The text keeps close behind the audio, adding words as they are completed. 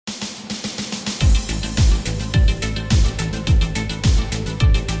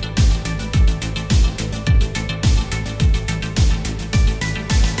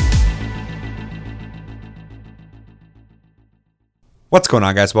What's going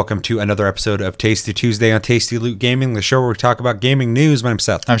on, guys? Welcome to another episode of Tasty Tuesday on Tasty Loot Gaming, the show where we talk about gaming news. My name's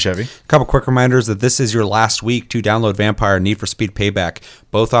Seth. I'm Chevy. A couple quick reminders that this is your last week to download Vampire and Need for Speed Payback.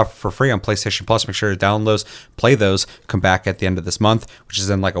 Both offer for free on PlayStation Plus. Make sure to download those, play those, come back at the end of this month, which is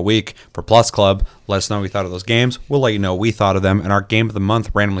in like a week, for Plus Club. Let us know what we thought of those games. We'll let you know what we thought of them. And our game of the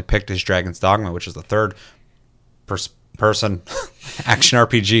month randomly picked is Dragon's Dogma, which is the third person action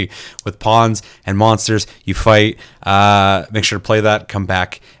RPG with pawns and monsters. You fight. Make sure to play that. Come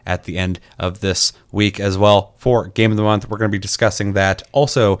back at the end of this week as well for Game of the Month. We're going to be discussing that.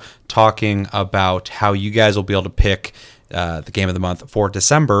 Also talking about how you guys will be able to pick the Game of the Month for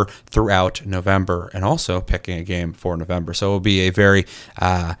December throughout November, and also picking a game for November. So it will be a very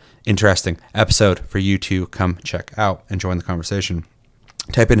interesting episode for you to come check out and join the conversation.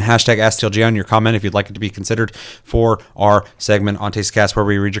 Type in hashtag AskTLG on your comment if you'd like it to be considered for our segment on TastyCast, where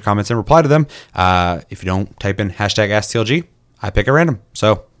we read your comments and reply to them. If you don't type in hashtag AskTLG, I pick at random.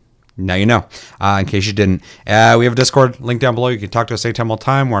 So now you know, in case you didn't. We have a Discord link down below. You can talk to us anytime, all the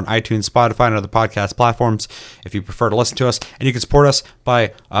time. We're on iTunes, Spotify, and other podcast platforms if you prefer to listen to us. And you can support us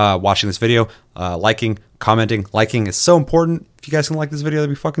by watching this video, liking, commenting. Liking is so important. If you guys can like this video, that'd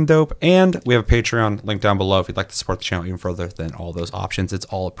be fucking dope. And we have a Patreon link down below if you'd like to support the channel even further than all those options. It's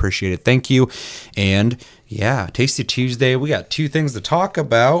all appreciated. Thank you. And yeah, Tasty Tuesday. We got two things to talk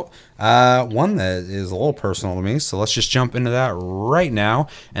about. One that is a little personal to me, so let's just jump into that right now.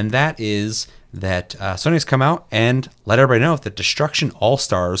 And that is that Sony's come out and let everybody know that Destruction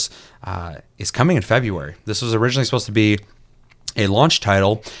All-Stars is coming in February. This was originally supposed to be a launch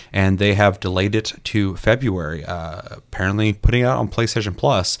title, and they have delayed it to February, apparently putting it out on PlayStation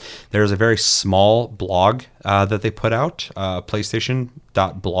Plus. There's a very small blog that they put out,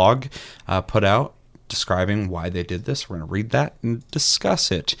 PlayStation.blog put out, describing why they did this. We're going to read that and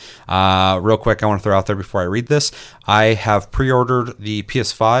discuss it. Real quick, I want to throw out there before I read this, I have pre-ordered the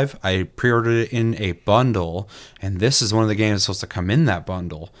PS5. I pre-ordered it in a bundle, and this is one of the games that's supposed to come in that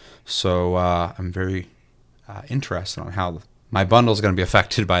bundle. So I'm very interested on how my bundle is going to be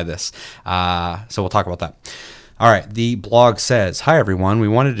affected by this. So we'll talk about that. All right. The blog says, "Hi, everyone. We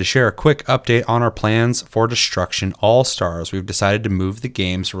wanted to share a quick update on our plans for Destruction All-Stars. We've decided to move the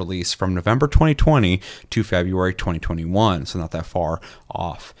game's release from November 2020 to February 2021, so not that far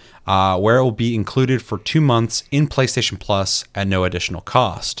off, where it will be included for 2 months in PlayStation Plus at no additional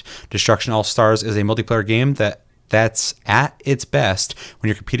cost. Destruction All-Stars is a multiplayer game that's at its best when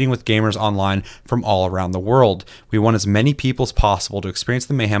you're competing with gamers online from all around the world. We want as many people as possible to experience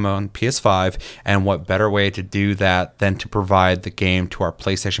the mayhem on PS5, and what better way to do that than to provide the game to our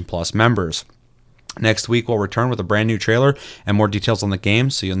PlayStation Plus members. Next week, we'll return with a brand new trailer and more details on the game,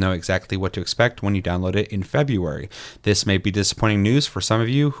 so you'll know exactly what to expect when you download it in February. This may be disappointing news for some of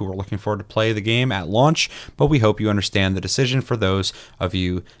you who are looking forward to play the game at launch, but we hope you understand the decision for those of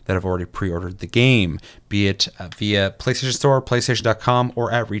you that have already pre-ordered the game. Be it via PlayStation Store, PlayStation.com,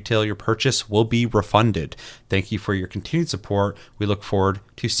 or at retail, your purchase will be refunded. Thank you for your continued support. We look forward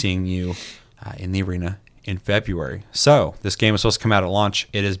to seeing you in the arena in February." So this game is supposed to come out at launch.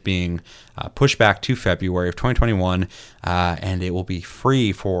 It is being pushed back to February of 2021, and it will be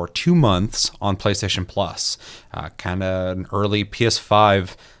free for 2 months on PlayStation Plus. Kind of an early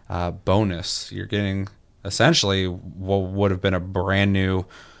PS5 bonus. You're getting essentially what would have been a brand new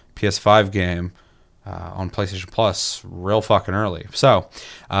PS5 game on PlayStation Plus real fucking early. So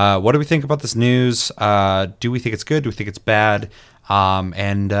what do we think about this news? Do we think it's good? Do we think it's bad?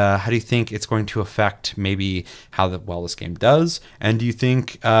 And how do you think it's going to affect maybe how well this game does? And do you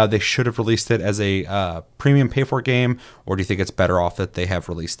think they should have released it as a premium pay-for game, or do you think it's better off that they have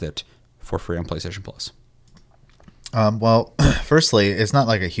released it for free on PlayStation Plus? Well, firstly, it's not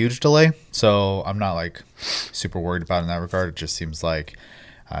like a huge delay, so I'm not like super worried about it in that regard. It just seems like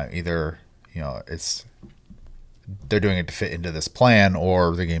either they're doing it to fit into this plan,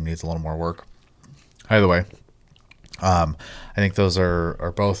 or the game needs a little more work. Either way. I think those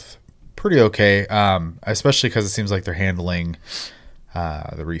are both pretty okay, especially because it seems like they're handling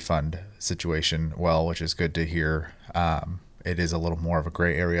the refund situation well, which is good to hear. It is a little more of a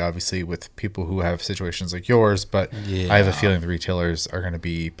gray area, obviously, with people who have situations like yours, but yeah. I have a feeling the retailers are going to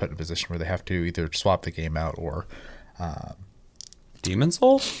be put in a position where they have to either swap the game out or... Demon's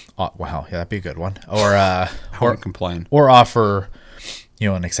Souls? Wow, yeah, that'd be a good one. Or complain. Or offer...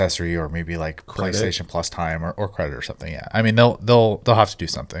 an accessory, or maybe like credit. PlayStation Plus time or credit or something. Yeah, I mean they'll have to do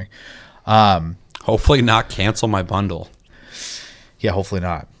something. Hopefully not cancel my bundle. Yeah, hopefully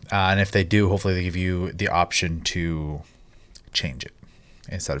not. And if they do, hopefully they give you the option to change it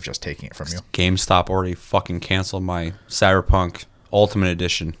instead of just taking it from you. GameStop already fucking canceled my Cyberpunk Ultimate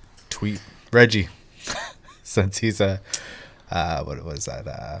Edition. Tweet Reggie, since he's a what was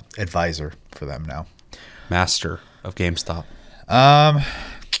that? Advisor for them now. Master of GameStop.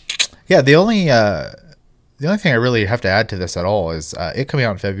 Yeah, the only thing I really have to add to this at all is it coming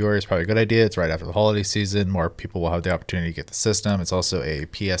out in February is probably a good idea. It's right after the holiday season. More people will have the opportunity to get the system. It's also a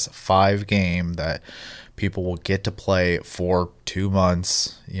PS5 game that people will get to play for 2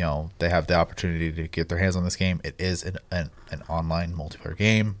 months. You know, they have the opportunity to get their hands on this game. It is an online multiplayer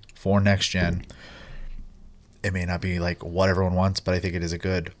game for next gen. It may not be like what everyone wants, but I think it is a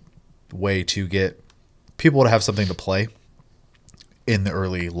good way to get people to have something to play in the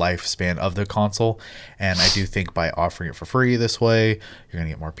early lifespan of the console. And I do think by offering it for free this way, you're going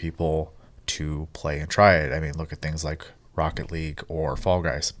to get more people to play and try it. I mean, look at things like Rocket League or Fall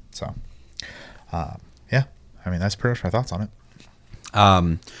Guys. So, yeah, I mean, that's pretty much my thoughts on it.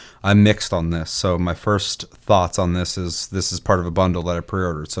 I'm mixed on this. So my first thoughts on this is part of a bundle that I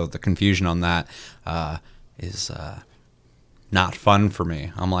pre-ordered. So the confusion on that is not fun for me.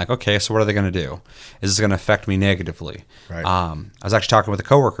 I'm like, okay, so what are they going to do? Is this going to affect me negatively? Right. I was actually talking with a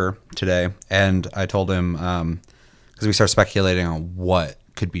coworker today, and I told him, because we started speculating on what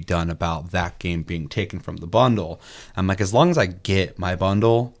could be done about that game being taken from the bundle. I'm like, as long as I get my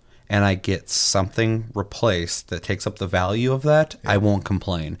bundle and I get something replaced that takes up the value of that, I won't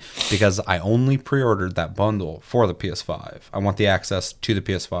complain, because I only pre-ordered that bundle for the PS5. I want the access to the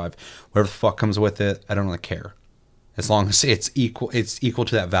PS5. Whatever the fuck comes with it, I don't really care. As long as it's equal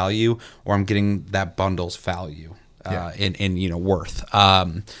to that value, or I'm getting that bundle's value in worth.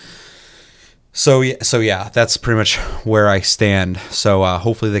 So yeah, that's pretty much where I stand. So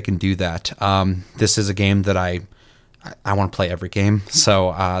hopefully they can do that. This is a game that I want to play every game.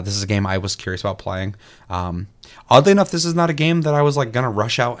 So this is a game I was curious about playing. Oddly enough, this is not a game that I was like gonna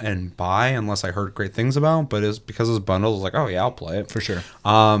rush out and buy unless I heard great things about. But it's because it was bundled. I was like, oh yeah, I'll play it For sure.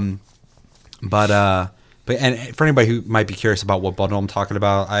 But for anybody who might be curious about what bundle I'm talking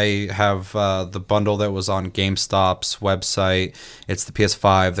about, I have the bundle that was on GameStop's website. It's the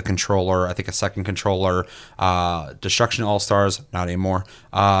PS5, the controller, I think a second controller, Destruction All-Stars, not anymore,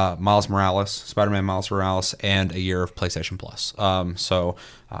 Miles Morales, Spider-Man Miles Morales, and a year of PlayStation Plus. So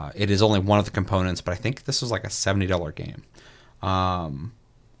it is only one of the components, but I think this was like a $70 game. I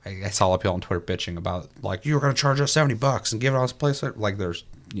saw a lot of people on Twitter bitching about, like, you were going to charge us $70 and give it on this place. Like, there's,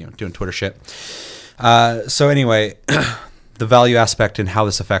 doing Twitter shit. So anyway, the value aspect and how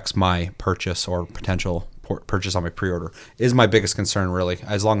this affects my purchase or potential purchase on my pre-order is my biggest concern, really.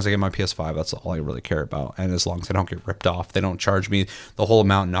 As long as I get my PS5, that's all I really care about. And as long as I don't get ripped off, they don't charge me the whole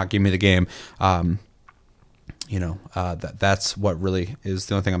amount and not give me the game. That's what really is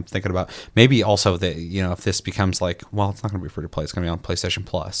the only thing I'm thinking about. Maybe also that, if this becomes like, well, it's not going to be free to play. It's going to be on PlayStation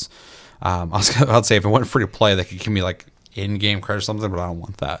Plus. I'd say if it went free to play, they could give me like in-game credit or something, but I don't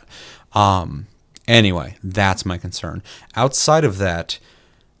want that. Anyway, that's my concern. Outside of that,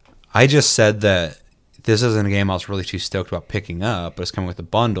 I just said that this isn't a game I was really too stoked about picking up, but it's coming with a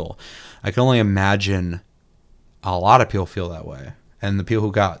bundle. I can only imagine a lot of people feel that way. And the people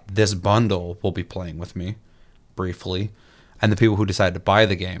who got this bundle will be playing with me briefly. And the people who decided to buy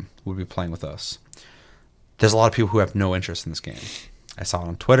the game will be playing with us. There's a lot of people who have no interest in this game. I saw it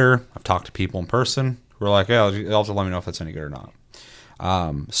on Twitter. I've talked to people in person who are like, yeah, you'll have to let me know if it's any good or not.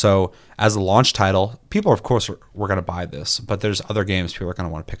 So as a launch title, people, of course, we're going to buy this, but there's other games people are going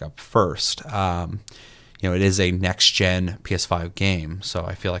to want to pick up first. It is a next-gen PS5 game, so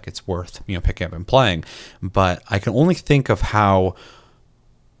I feel like it's worth, picking up and playing. But I can only think of how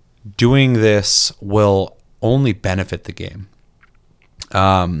doing this will only benefit the game.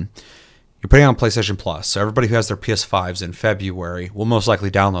 You're putting it on PlayStation Plus, so everybody who has their PS5s in February will most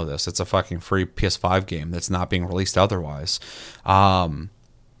likely download this. It's a fucking free PS5 game that's not being released otherwise.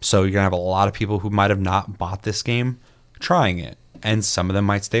 So you're going to have a lot of people who might have not bought this game trying it, and some of them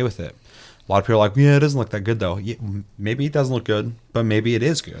might stay with it. A lot of people are like, yeah, it doesn't look that good, though. Yeah, maybe it doesn't look good, but maybe it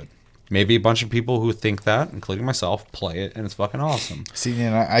is good. Maybe a bunch of people who think that, including myself, play it, and it's fucking awesome. See,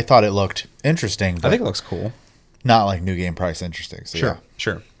 and I thought it looked interesting. But I think it looks cool. Not like new game price interesting. So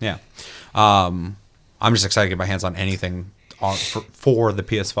Sure. Yeah. I'm just excited to get my hands on anything for the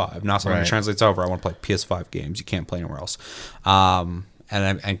PS5. Not something that translates over. I want to play PS5 games. You can't play anywhere else. And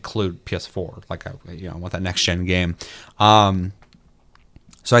I include PS4. Like, I want that next gen game.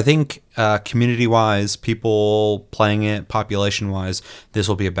 So I think community-wise, people playing it, population-wise, this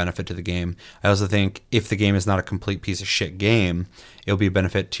will be a benefit to the game. I also think if the game is not a complete piece of shit game, it'll be a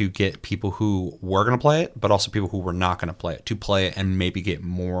benefit to get people who were going to play it, but also people who were not going to play it, to play it and maybe get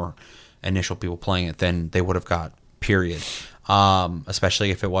more initial people playing it than they would have got, period.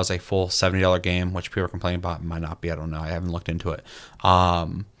 Especially if it was a full $70 game, which people are complaining about. It might not be. I don't know. I haven't looked into it.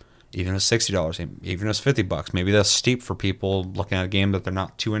 even if it's $60, even if it's $50. Maybe that's steep for people looking at a game that they're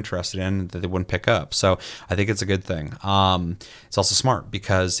not too interested in, that they wouldn't pick up. So I think it's a good thing. It's also smart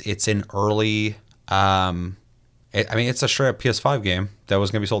because it's an early. It's a straight up PS5 game that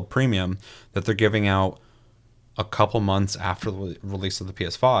was going to be sold premium that they're giving out a couple months after the release of the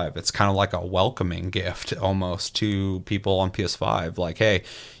PS5. It's kind of like a welcoming gift almost to people on PS5. Like, hey,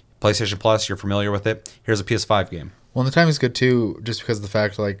 PlayStation Plus, you're familiar with it. Here's a PS5 game. Well, and the timing's good too, just because of the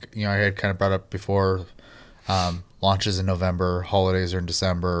fact, like, I had kind of brought up before, launches in November, holidays are in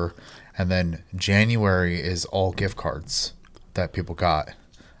December, and then January is all gift cards that people got.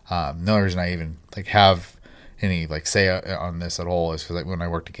 No reason I even have any say on this at all is because when I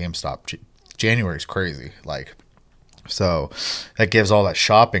worked at GameStop, January is crazy. So that gives all that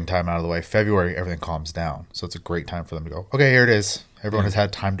shopping time out of the way. February, everything calms down, so it's a great time for them to go, okay, here it is. Everyone has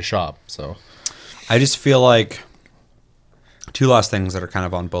had time to shop. So I just feel like two last things that are kind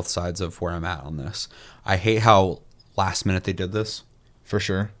of on both sides of where I'm at on this. I hate how last minute they did this. For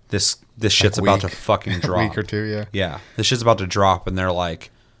sure. This shit's about to fucking drop. A week or two, yeah. Yeah. This shit's about to drop, and they're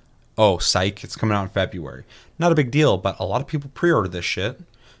like, oh, psych, it's coming out in February. Not a big deal, but a lot of people pre-order this shit,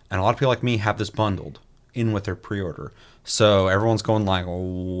 and a lot of people like me have this bundled in with their pre-order. So everyone's going like,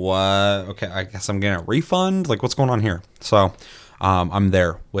 what? Okay, I guess I'm getting a refund? What's going on here? So I'm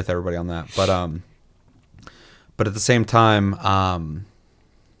there with everybody on that. But at the same time,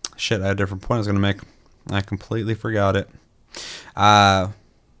 shit, I had a different point I was going to make. I completely forgot it. What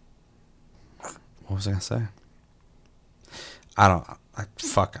was I going to say? I don't know.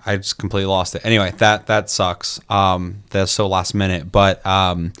 I just completely lost it. Anyway, that sucks. That's so last minute. But,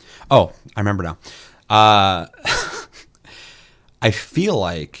 I remember now. I feel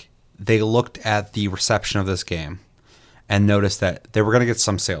like they looked at the reception of this game and noticed that they were going to get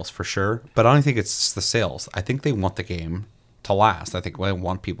some sales for sure. But I don't think it's the sales. I think they want the game to last. I think they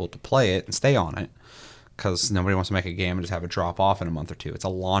want people to play it and stay on it. Because nobody wants to make a game and just have it drop off in a month or two. It's a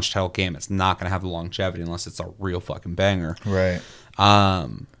launch title game. It's not going to have the longevity unless it's a real fucking banger. Right. I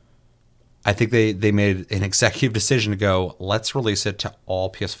think they made an executive decision to go, let's release it to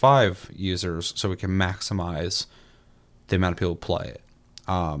all PS5 users so we can maximize the amount of people who play it.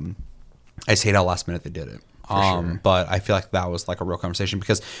 I just hate how last minute they did it. Sure. But I feel like that was a real conversation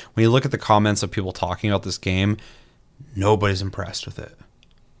because when you look at the comments of people talking about this game, nobody's impressed with it.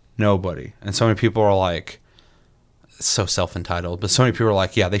 Nobody. And so many people are like, so self-entitled, but so many people are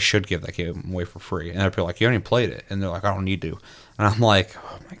like, yeah, they should give that game away for free. And other people are like, you haven't played it. And they're like, I don't need to. And I'm like,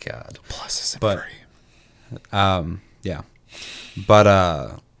 oh my God. Plus isn't free. Yeah.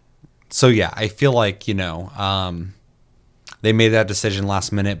 But, so yeah, I feel like, they made that decision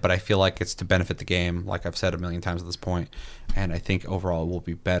last minute, but I feel like it's to benefit the game, like I've said a million times at this point. And I think overall it will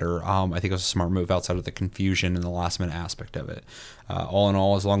be better. I think it was a smart move outside of the confusion and the last minute aspect of it. All in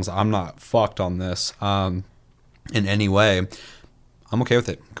all, as long as I'm not fucked on this in any way, I'm okay with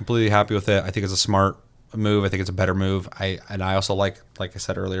it. Completely happy with it. I think it's a smart move. I think it's a better move. I also like I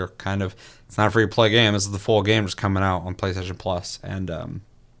said earlier, kind of, it's not a free to play game. This is the full game just coming out on PlayStation Plus. And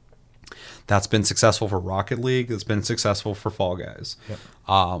that's been successful for Rocket League. It's been successful for Fall Guys. Yep.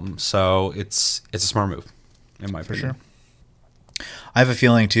 So it's a smart move, in my opinion. Sure. I have a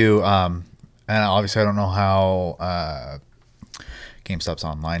feeling too, and obviously I don't know how GameStop's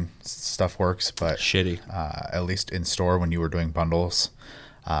online stuff works, but shitty. At least in store when you were doing bundles,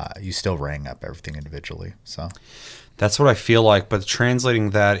 you still rang up everything individually. So that's what I feel like, but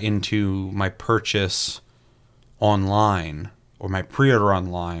translating that into my purchase online or my pre-order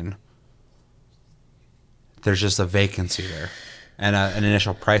online, there's just a vacancy there and an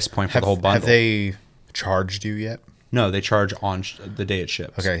initial price point for the whole bundle. Have they charged you yet? No, they charge on the day it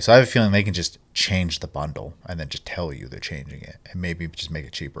ships. Okay, so I have a feeling they can just change the bundle and then just tell you they're changing it and maybe just make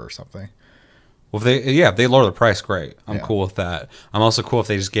it cheaper or something. Well, if they lower the price, great. I'm cool with that. I'm also cool if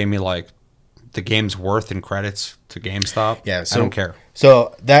they just gave me the game's worth in credits to GameStop. Yeah, so, I don't care.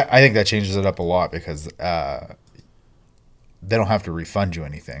 So I think that changes it up a lot because they don't have to refund you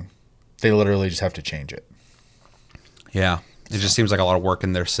anything. They literally just have to change it. Yeah, it just seems like a lot of work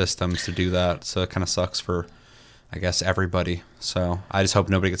in their systems to do that. So it kind of sucks for, I guess, everybody. So I just hope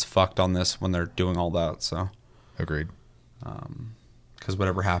nobody gets fucked on this when they're doing all that. So agreed. Because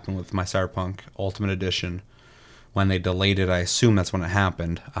whatever happened with my Cyberpunk Ultimate Edition, when they delayed it, I assume that's when it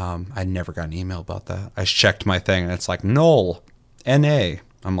happened. I never got an email about that. I checked my thing and it's like null, NA.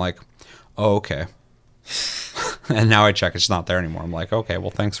 I'm like, oh, okay. And now I check, it's not there anymore. I'm like, okay, well,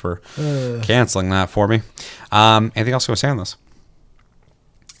 thanks for canceling that for me. Anything else you want to say on this?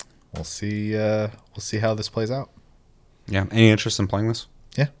 We'll see. We'll see how this plays out. Yeah. Any interest in playing this?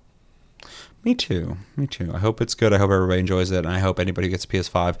 Yeah. Me too. Me too. I hope it's good. I hope everybody enjoys it, and I hope anybody who gets a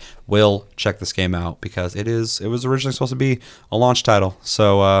PS5 will check this game out because it was originally supposed to be a launch title.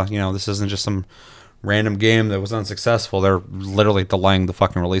 So this isn't just some random game that was unsuccessful. They're literally delaying the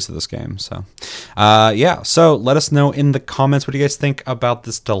fucking release of this game. So, So let us know in the comments what you guys think about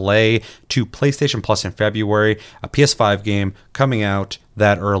this delay to PlayStation Plus in February. A PS5 game coming out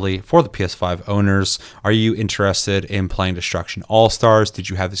that early for the PS5 owners. Are you interested in playing Destruction All-Stars? Did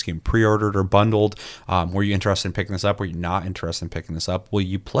you have this game pre-ordered or bundled? Were you interested in picking this up? Were you not interested in picking this up? Will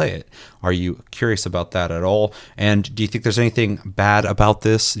you play it? Are you curious about that at all? And do you think there's anything bad about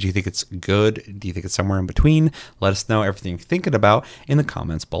this? Do you think it's good? Do you think it's somewhere in between? Let us know everything you're thinking about in the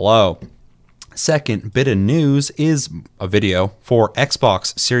comments below. Second bit of news is a video for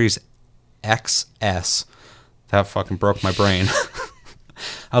Xbox Series XS. That fucking broke my brain.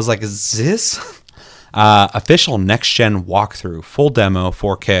 I was like, is this official next-gen walkthrough, full demo,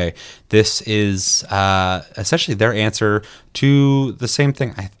 4K? This is essentially their answer to the same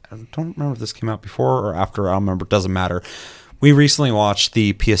thing. I don't remember if this came out before or after. I don't remember. It doesn't matter. We recently watched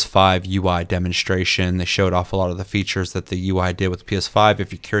the PS5 UI demonstration. They showed off a lot of the features that the UI did with the PS5.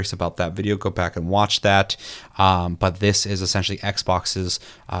 If you're curious about that video, go back and watch that. But this is essentially Xbox's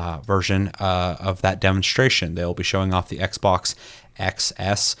version of that demonstration. They'll be showing off the Xbox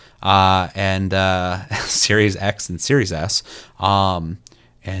XS and Series X and Series S. We're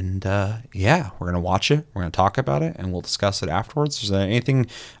going to watch it. We're going to talk about it, and we'll discuss it afterwards. Is there anything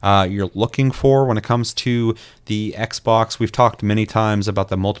you're looking for when it comes to the Xbox? We've talked many times about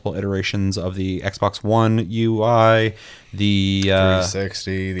the multiple iterations of the Xbox One UI, the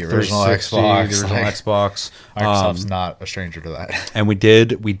 360, the original Xbox. The original Xbox. Microsoft's not a stranger to that. And we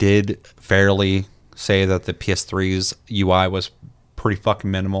did fairly say that the PS3's UI was pretty fucking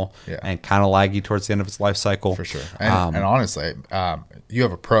minimal and kind of laggy towards the end of its life cycle. For sure. And honestly, you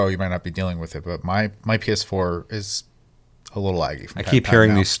have a Pro, you might not be dealing with it, but my PS4 is a little laggy. I keep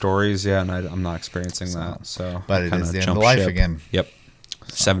hearing these stories, and I'm not experiencing that. So, but it is the end of life again. Yep,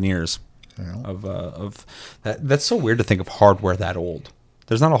 7 years of that. That's so weird to think of hardware that old.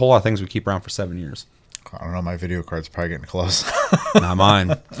 There's not a whole lot of things we keep around for 7 years. I don't know. My video card's probably getting close. Not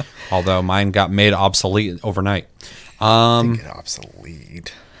mine, although mine got made obsolete overnight. Get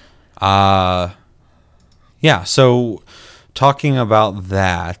obsolete. So talking about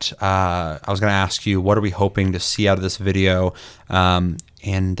that, I was going to ask you, what are we hoping to see out of this video? And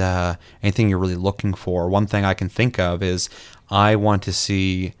anything you're really looking for? One thing I can think of is I want to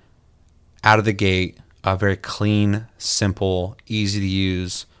see out of the gate a very clean, simple, easy to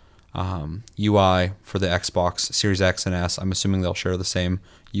use UI for the Xbox Series X and S. I'm assuming they'll share the same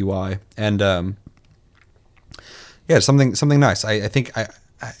UI. And something nice. I think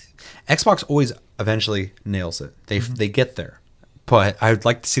Xbox always eventually nails it. They get there, but I'd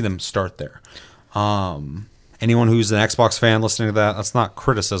like to see them start there. Anyone who's an Xbox fan listening to that, that's not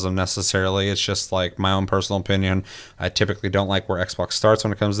criticism necessarily. It's just like my own personal opinion. I typically don't like where Xbox starts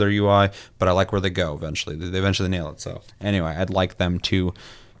when it comes to their UI, but I like where they go eventually. They eventually nail it. So anyway, I'd like them to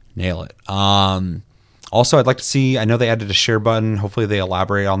nail it. Also, I'd like to see, I know they added a share button. Hopefully they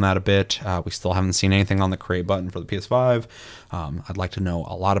elaborate on that a bit. We still haven't seen anything on the create button for the PS5. I'd like to know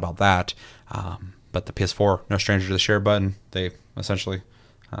a lot about that. But the PS4, no stranger to the share button. They essentially,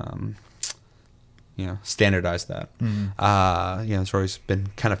 standardized that. There's always been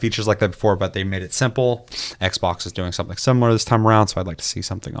kind of features like that before, but they made it simple. Xbox is doing something similar this time around, so I'd like to see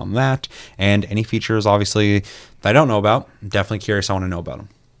something on that. And any features, obviously, that I don't know about, I'm definitely curious. I want to know about them.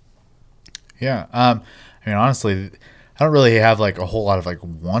 Yeah. Honestly, I don't really have like a whole lot of like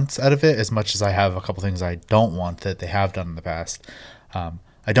wants out of it as much as I have a couple things I don't want that they have done in the past.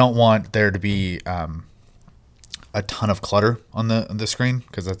 I don't want there to be a ton of clutter on the screen,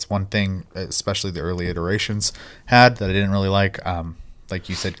 because that's one thing, especially the early iterations had, that I didn't really like. Like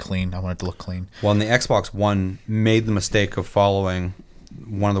you said, clean. I want it to look clean. Well, and the Xbox One made the mistake of following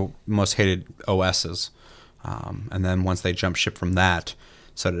one of the most hated OSs. And then once they jumped ship from that,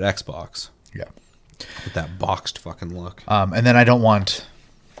 so did Xbox. Yeah. With that boxed fucking look. And then I don't want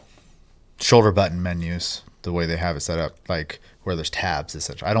shoulder button menus the way they have it set up, like where there's tabs,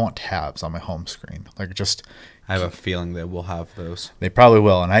 essentially. I don't want tabs on my home screen. Like, just... I have a feeling they will have those. They probably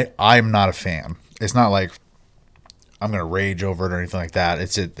will, and I'm not a fan. It's not like I'm going to rage over it or anything like that.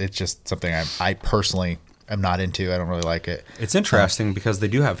 It's just something I personally am not into. I don't really like it. It's interesting because they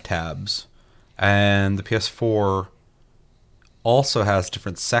do have tabs, and the PS4 also has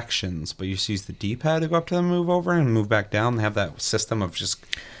different sections, but you just use the D-pad to go up to them, move over, and move back down. They have that system of just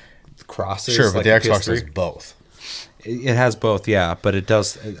crosses. Sure, but like the Xbox has both. It has both, yeah, but it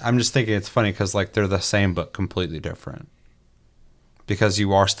does. I'm just thinking it's funny because like they're the same but completely different. because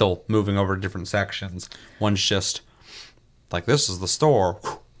you are still moving over to different sections. One's just like, this is the store,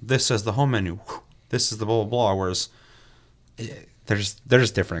 this is the home menu, this is the blah, blah, blah. Whereas they're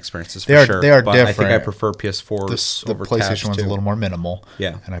just different experiences for sure. They are but different. I think I prefer PS4s The over PlayStation tabs one's too. a little more minimal.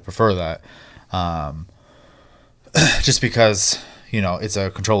 Yeah. And I prefer that. Just because, it's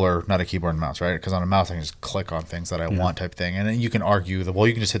a controller, not a keyboard and mouse, right? Because on a mouse, I can just click on things that I want type thing. And then you can argue that, well,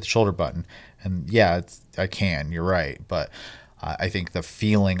 you can just hit the shoulder button. And yeah, I can. You're right. But I think the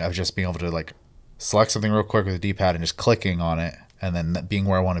feeling of just being able to, like, select something real quick with a D-pad and just clicking on it and then being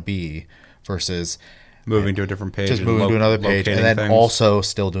where I want to be versus moving to a different page. just moving to another page and then things. also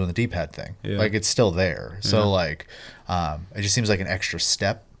still doing the D-pad thing. Yeah. Like, it's still there. So, like, it just seems like an extra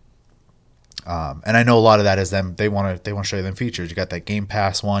step. And I know a lot of that is them. They want to show you them features. You got that Game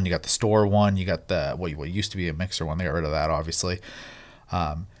Pass one, you got the store one, you got the what used to be a Mixer one. They got rid of that, obviously.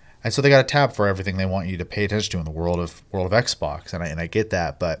 And so they got a tab for everything they want you to pay attention to in the world of Xbox, and I get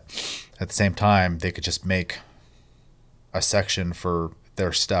that, but at the same time, they could just make a section for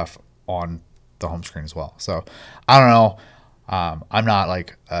their stuff on the home screen as well. So I don't know. I'm not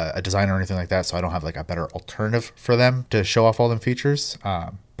like a designer or anything like that, so I don't have like a better alternative for them to show off all them features.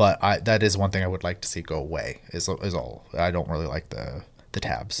 But that is one thing I would like to see go away. Is all. I don't really like the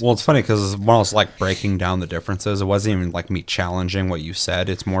tabs. Well, it's funny because when I was like breaking down the differences, it wasn't even like me challenging what you said.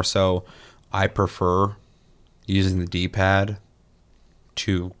 It's more so I prefer using the D-pad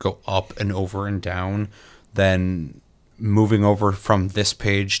to go up and over and down than moving over from this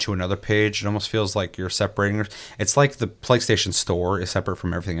page to another page. It almost feels like you're separating. It's like the PlayStation Store is separate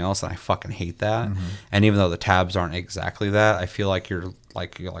from everything else, and I fucking hate that. And even though the tabs aren't exactly that, I feel like you're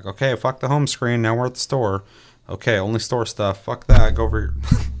like, okay, fuck the home screen. Now we're at the store. Okay, only store stuff. Fuck that. Go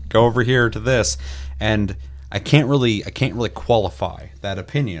over here to this. And I can't really qualify that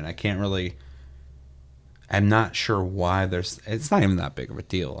opinion. I'm not sure why it's not even that big of a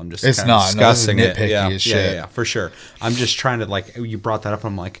deal. I'm just discussing it. Yeah, for sure. I'm just trying to, like, you brought that up, and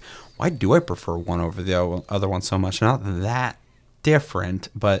I'm like, why do I prefer one over the other one so much? Not that different,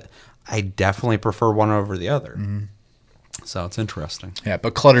 but I definitely prefer one over the other. So it's interesting. Yeah,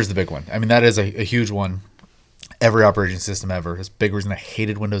 but clutter's the big one. I mean, that is a huge one. Every operating system ever. It's a big reason I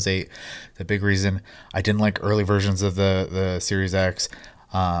hated Windows 8. The big reason I didn't like early versions of the Series X.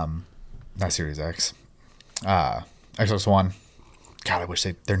 Not Series X. Xbox One. God, I wish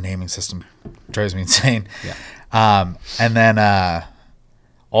their naming system drives me insane. Yeah. And then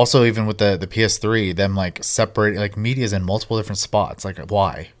also even with the PS3, them like separate, like media's in multiple different spots. Like,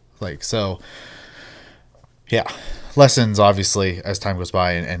 why? Like, so yeah. Lessons obviously as time goes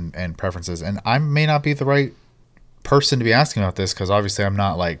by and preferences. And I may not be the right person to be asking about this because obviously I'm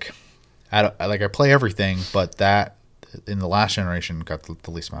not like I play everything, but that in the last generation got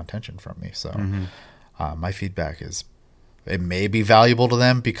the least amount of attention from me. So my feedback is it may be valuable to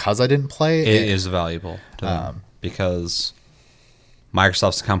them because I didn't play. It is valuable to them because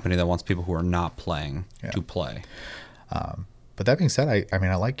Microsoft's a company that wants people who are not playing to play. But that being said, I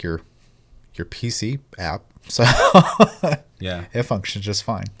mean I like your PC app, so yeah, it functions just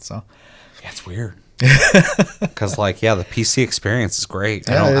fine. So yeah, it's weird because the PC experience is great.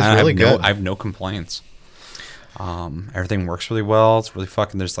 Yeah, it's really good. I have no complaints. Everything works really well. It's really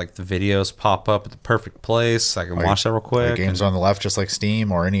fucking. There's like the videos pop up at the perfect place. I can watch that real quick. The games are on the left, just like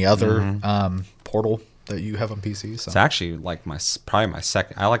Steam or any other portal that you have on PC. So it's actually like probably my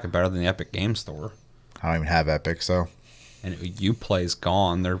second. I like it better than the Epic Game Store. I don't even have Epic, so. And Uplay's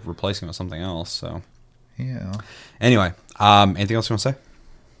gone. They're replacing it with something else. So yeah. Anyway, anything else you want to say?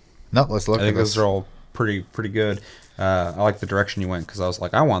 No, let's look. I think those are all pretty good. I like the direction you went because I was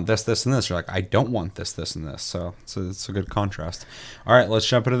like, I want this, this, and this. You're like, I don't want this, this, and this. So it's a good contrast. All right, let's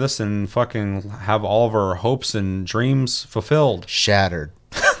jump into this and fucking have all of our hopes and dreams fulfilled. Shattered.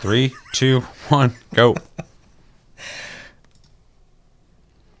 3, 2, 1, go.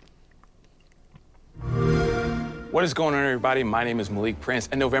 What is going on, everybody? My name is Malik Prince,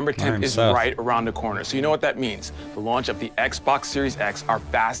 and November 10th is Seth. right around the corner. So you know what that means. The launch of the Xbox Series X, our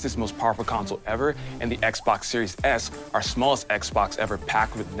fastest, most powerful console ever, and the Xbox Series S, our smallest Xbox ever,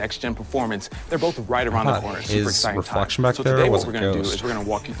 packed with next-gen performance. They're both right around the corner. Super exciting reflection time. back so there, today or what was we're it going to do Ghost? is we're going to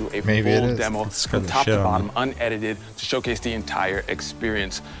walk you through a Maybe it full is. demo scared from the top shit to out of bottom, unedited, to showcase the entire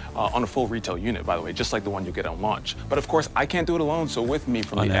experience on a full retail unit, by the way, just like the one you get on launch. But of course, I can't do it alone, so with me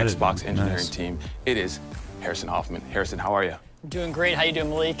from the Unedited. Xbox engineering Nice. team, it is Harrison Hoffman. Harrison, how are you? I'm doing great. How you doing,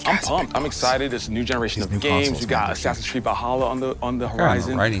 Malik? I'm pumped. I'm excited. It's a new generation These of new games. consoles, You got man, they're Assassin's huge. Creed Valhalla on the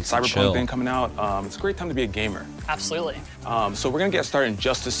horizon. writing some chill. Cyberpunk then coming out. It's a great time to be a gamer. Absolutely. So we're going to get started in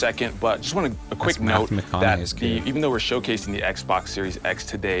just a second, but just want a quick That's note Matthew that McConaughey's kid. even though we're showcasing the Xbox Series X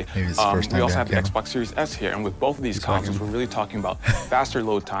today, Maybe it's the first time we also down have the camera. Xbox Series S here. And with both of these consoles, we're really talking about faster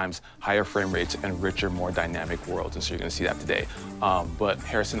load times, higher frame rates, and richer, more dynamic worlds. And so you're going to see that today. But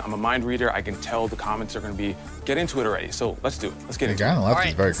Harrison, I'm a mind reader. I can tell the comments are going to be, get into it already. So let's do it. Let's get The into guy it. on the All left right,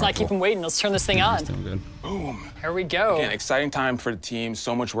 is very let's not keep comfortable. him waiting. Let's turn this thing on. Doing good. Here we go. Again, exciting time for the team.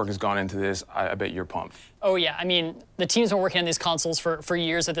 So much work has gone into this. I bet you're pumped. Oh yeah, I mean, the team's been working on these consoles for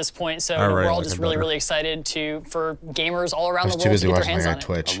years at this point, so Already we're all like just it really, better. really excited for gamers all around I was the too world busy to get their watching hands my on guy it.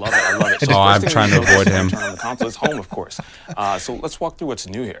 Twitch. I love it. I love it. So Oh, the first I'm thing trying we to know is avoid that him. turn on the console is home, of course. So let's walk through what's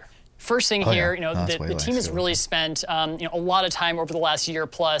new here. First thing Oh, here, yeah. you know, No, that's the way team has less. really spent a lot of time over the last year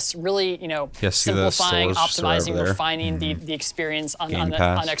plus, really, Yeah, see the simplifying, stores just right optimizing, over there. refining the experience on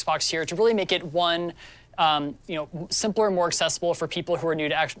Pass. Xbox here to really make it one. Simpler, more accessible for people who are new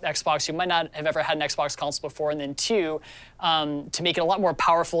to Xbox who might not have ever had an Xbox console before, and then two, to make it a lot more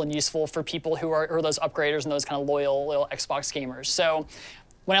powerful and useful for people who are those upgraders and those kind of loyal Xbox gamers. So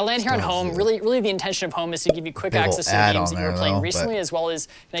when I land here on Still home, has really the intention of home is to give you quick big ol' access to the ad games on that you were there, playing though, recently, but- as well as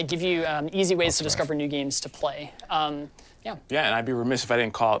give you easy ways to discover new games to play. Yeah. Yeah, and I'd be remiss if I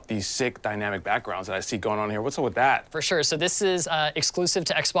didn't call out these sick dynamic backgrounds that I see going on here. What's up with that? For sure. So this is exclusive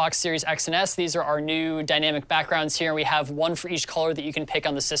to Xbox Series X and S. These are our new dynamic backgrounds here. We have one for each color that you can pick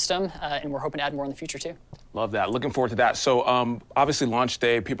on the system, and we're hoping to add more in the future too. Love that. Looking forward to that. So obviously launch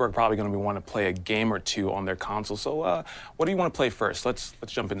day, people are probably going to be wanting to play a game or two on their console. So what do you want to play first? Let's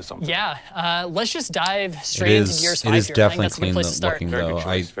jump into something. Yeah, let's just dive straight into Gears 5 It is here. definitely I think clean that's a good place to start. looking Very good though.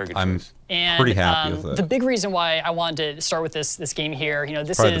 choice, very good I'm choice. And pretty happy with it. the big reason why I wanted to start with this game here,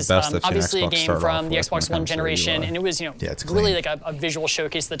 this Probably the is best I've seen obviously a Xbox game start from off the with Xbox when it One comes to generation, UI. and it was it's really clean. like a visual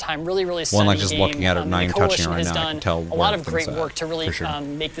showcase at the time. Really One, stunning like, just game. looking at it, And not the even touching it Coalition right has now, I done can tell a where lot of everything's great at. work to really For sure.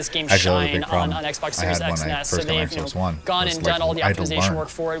 make this game Actually, that was a shine big problem on Xbox I had Series X when and I S. So first got they've Xbox One. gone Was and like, done all the I had to optimization learn work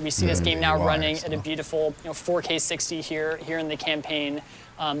for it. We see this the game now UI, running at a so. beautiful 4K 60 here in the campaign,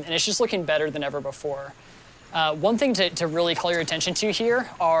 and it's just looking better than ever before. One thing to really call your attention to here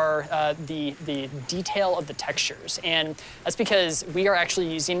are the detail of the textures, and that's because we are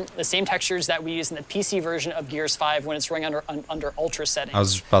actually using the same textures that we use in the PC version of Gears 5 when it's running under ultra settings. I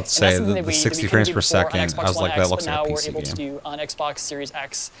was about to And say that's something the that we 60 couldn't frames do per before on second. Xbox I was One like, X, that looks but like a now we're PC able to game. do on Xbox Series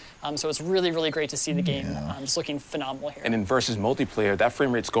X. So it's really great to see the game just looking phenomenal here. And in versus multiplayer, that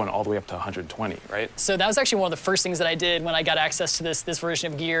frame rate's going all the way up to 120, right? So that was actually one of the first things that I did when I got access to this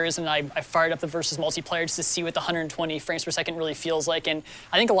version of Gears, and I fired up the versus multiplayer just to see what the 120 frames per second really feels like. And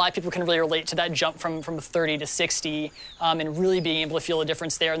I think a lot of people can really relate to that jump from 30 to 60, and really being able to feel the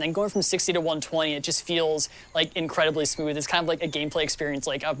difference there. And then going from 60 to 120, it just feels like incredibly smooth. It's kind of like a gameplay experience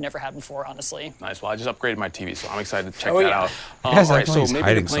like I've never had before, honestly. Nice. Well, I just upgraded my TV, so I'm excited to check Oh, that yeah. out. You guys All right, act like so he's maybe you're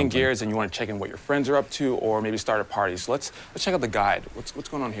hiding playing something. Gears and you want to check in what your friends are up to, or maybe start a party. So let's check out the guide. What's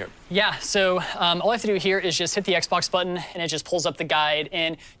going on here? Yeah, so all I have to do here is just hit the Xbox button, and it just pulls up the guide.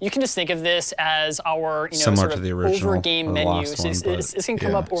 And you can just think of this as our, Similar sort to of the original, over game or the menu. last So one, it's going to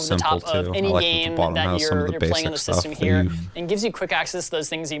come yeah, up over the simple top of too. any I like that the game bottom that has some of you're the playing on the basic system stuff here, that you- and gives you quick access to those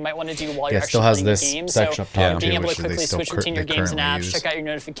things that you might want to do while Yeah, you're it still actually has playing this the game. section So up top, being too, able to which they quickly still switch between your they games and currently apps, use. check out your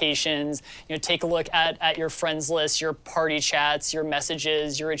notifications, take a look at your friends list, your party chats, your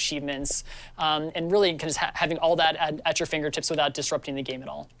messages, your achievements, and really kind of having all that at your fingertips without disrupting the game at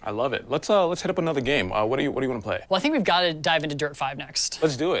all. I love it. Let's hit up another game. What do you want to play? Well, I think we've got to dive into Dirt 5 next.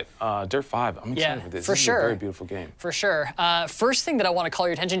 Let's do it. Dirt 5. I'm excited Yeah, for this. for This sure. is a very beautiful game. For sure. First thing that I want to call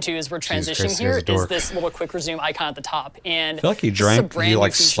your attention to is we're transitioning Christ, he here is a is dork. this little quick resume icon at the top. And I feel like he this is a drank, brand he new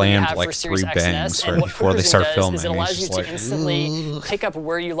like feature we slammed have like for Series 3 X and bangs S. right And what before Quick they Resume start does filming. is it He's allows you just to like, instantly pick up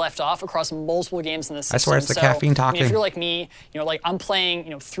where you left off across multiple games in the system. I swear it's the So, caffeine I mean, talking. if you're like me, like I'm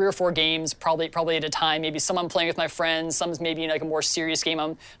playing 3 or 4 games probably at a time. Maybe some I'm playing with my friends, some's maybe like a more serious game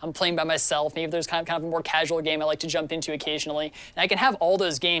I'm playing by myself. Maybe there's kind of a more casual game I like to jump into occasionally. And I can have all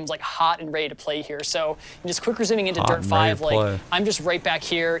those games like hot and ready to play here. So just quick resuming into Hot Dirt and ready 5, to like play. I'm just right back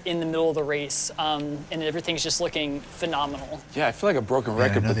here in the middle of the race, and everything's just looking phenomenal. Yeah, I feel like a broken I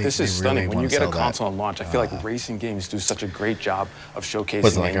record, know but they- this they is really stunning. When wanna you get a sell that. console on launch, I feel like racing games do such a great job of showcasing.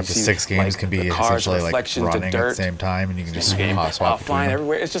 Was it like it. up to You see, 6 games like, can be the cars, essentially like reflections, the running at the dirt, same time, and you can just this game, swap between flying them.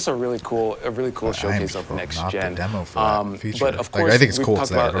 everywhere. It's just a really cool showcase of I'm next not the gen. demo for that feature. But of Like, course, I think it's we've cool, talked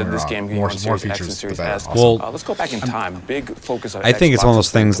so don't about get me this wrong. game being More on Series X features, and the Series better. S. Well, Let's go back in time. Big focus on I think it's Xbox one of those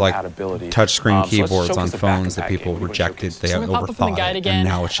system things like compatibility. touchscreen So let's keyboards. showcase on is the phones that back and people pack game. rejected. They So I'm gonna pop up in the overthought guide it, again. and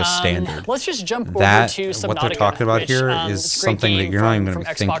now it's just standard. Let's just jump over That to Subnautica, what they're talking about which, here it's is a great something that game you're not even from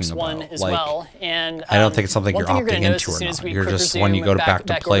going to be Xbox thinking One about. as Like, well. And I don't think it's something one you're thing opting gonna notice into as or soon as not. we You're quick just when you go resume back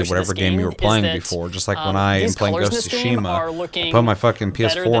to play over to whatever this game you were is playing that, before. Just like when I am these playing colors in Ghost of this game are Tsushima, I looking put my fucking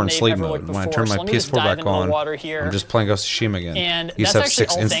better PS4 than in they've sleep ever mode. looked When I before. turn So my let me just PS4 dive back into the on, water here. I'm just playing Ghost of Tsushima again. And You that's have actually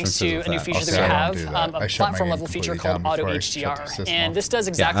 6 all thanks instances to of a new that. feature I'll that say we I don't have, do that. a I shut my platform game level feature completely called down Auto before I shut the HDR. system And off. this does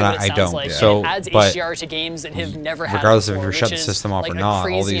exactly and what it I sounds don't. like. So, It adds but HDR to games that have never had regardless of before, if you're shutting which the is system off like or a not, all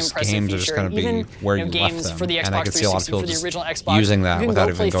crazy these impressive games are just feature. going to be Even, where you you know, left games them. for the And Xbox I could see a lot of 360 people for the just original Xbox. using that you can without go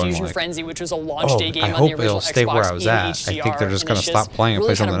even play going Fusion like, Frenzy, which was a launch day game I on the hope original it'll stay where Xbox I was in at. I HDR, think they're just and going it's to stop playing and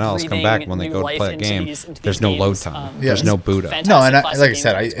really play kind something of else, come back when they breathing go to new play a life into game. these There's no load games. time. Yeah, There's no boot up. fantastic No, and classic like I game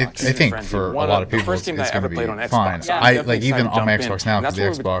said, on I Xbox. think Frenzy. for a One lot of of the people, first it's games going I ever to played be on Xbox. fine. So I'm I definitely like even excited to on my jump in. Xbox now And for the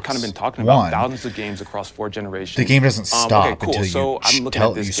that's what we've Xbox kind of been talking about. One. Thousands of games across 4 generations. The game doesn't stop okay, cool. until So I'm you looking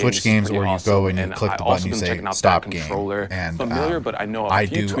at this you game. switch This is games pretty or you awesome. go and you And click I the also button, you been say checking out stop that game. controller. And Familiar, but I know a I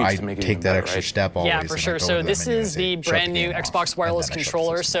few do. tweaks I to make it take even that better, extra right? step always. Yeah, and for I sure. go So to the this menu and is say, the shut brand new game off, Xbox and wireless then I shut the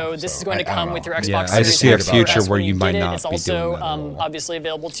controller. system So off. this is So going to I don't come with your know. Xbox Yeah, I Series just see a X future S where when you might get it. not It's be also doing that at all. obviously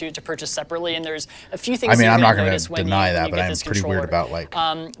available to purchase separately, and there's a few things. I mean, you're I'm not going going to to deny that, get but I'm this pretty weird controller. about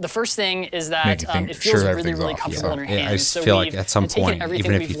like The first thing is that making it sure feels that really, everything's really off. comfortable in your Yeah, I hands. just So feel like we've at some taken point, everything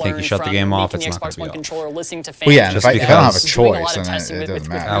even if we've you think you learned shut the from game off, making it's the not gonna Xbox be One off. controller, listening to fans. Well, yeah, and Just if I don't have a because- doing a lot choice, of then testing it with doesn't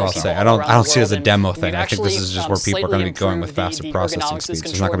matter. I will people say, all I don't around the see it as a world, demo and thing. we've I think this actually, is just where people are going to be going with slightly faster improved processing ergonomics of this speeds.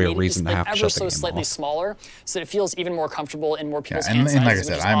 There's not going to be a controller, reason to made it have to ever shut so the game slightly off. smaller, so it feels even more comfortable in more people's Yeah, hand and like I sizes,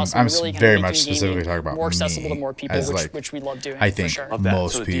 said, which is I'm awesome, I'm really kind of very making much gaming specifically talking about more accessible me to more people, as, which we love doing. I for think sure. Love that.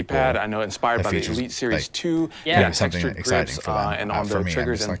 most So the people. D-pad, I know, inspired the by the features, Elite Series like, 2, Yeah. the something textured exciting grips, for them. and on For the me, I'm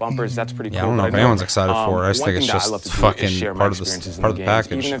triggers just and like, bumpers. That's pretty cool. Yeah, I don't know But if anyone's excited for it. I just one think it's thing that I just love to do is fucking share my part of the experiences in part of the games,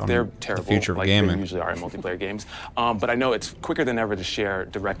 package even if on they're the terrible, future of like gaming. they usually are in multiplayer games. But I know it's quicker than ever to share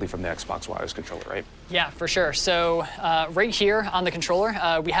directly from the Xbox wireless controller, right? Yeah, for sure. So right here on the controller,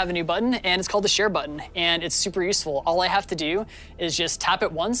 we have a new button, and it's called the Share button, and it's super useful. All I have to do is just tap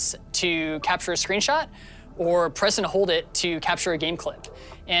it once to capture a screenshot, or press and hold it to capture a game clip.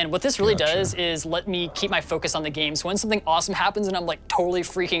 And what this really does is let me keep my focus on the game. So when something awesome happens and I'm like totally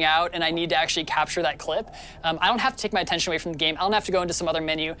freaking out and I need to actually capture that clip, I don't have to take my attention away from the game. I don't have to go into some other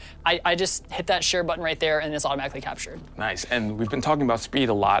menu. I just hit that share button right there and it's automatically captured. Nice. And we've been talking about speed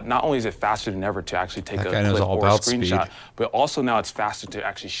a lot. Not only is it faster than ever to actually take That a guy knows clip all or a about screenshot, speed. but also now it's faster to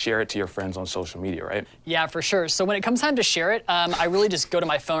actually share it to your friends on social media, right? Yeah, for sure. So when it comes time to share it, I really just go to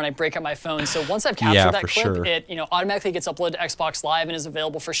my phone. I break up my phone. So once I've captured Yeah, that for clip, sure. it automatically gets uploaded to Xbox Live and is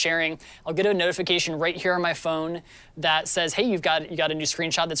available for sharing. I'll get a notification right here on my phone that says, "Hey, you got a new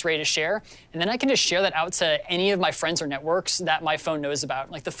screenshot that's ready to share," and then I can just share that out to any of my friends or networks that my phone knows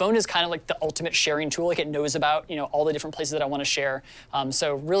about. Like the phone is kind of like the ultimate sharing tool. Like it knows about all the different places that I want to share.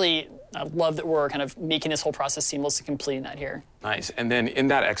 So really, I love that we're kind of making this whole process seamless and completing that here. Nice. And then in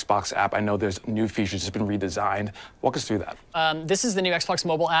that Xbox app, I know there's new features that's been redesigned. Walk us through that. This is the new Xbox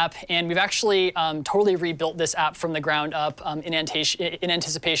mobile app, and we've actually totally rebuilt this app from the ground up in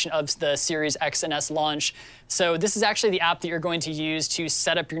anticipation of the Series X and S launch. So this is actually the app that you're going to use to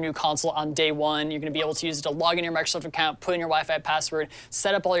set up your new console on day one. You're going to be able to use it to log in your Microsoft account, put in your Wi-Fi password,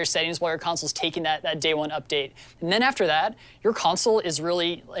 set up all your settings while your console's taking that day one update. And then after that, your console is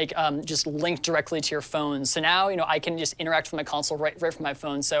really like just linked directly to your phone. So now I can just interact with my console right from my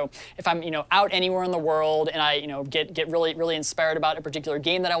phone. So if I'm out anywhere in the world and I get really inspired about a particular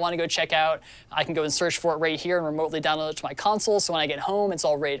game that I want to go check out, I can go and search for it right here and remotely download it to my console. So when I get home, it's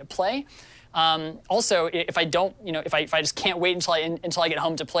all ready to play. Also, if I don't, if I just can't wait until I get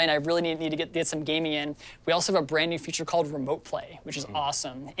home to play, and I really need to get some gaming in, we also have a brand new feature called Remote Play, which is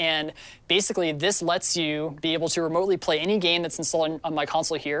awesome. And basically, this lets you be able to remotely play any game that's installed on my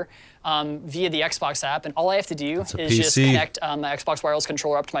console here via the Xbox app, and all I have to do is just connect my Xbox wireless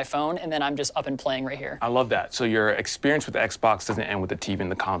controller up to my phone, and then I'm just up and playing right here. I love that. So your experience with the Xbox doesn't end with the TV and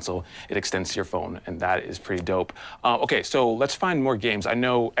the console. It extends to your phone, and that is pretty dope. Okay, so let's find more games. I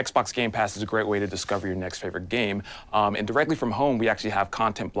know Xbox Game Pass is a great way to discover your next favorite game. And directly from home, we actually have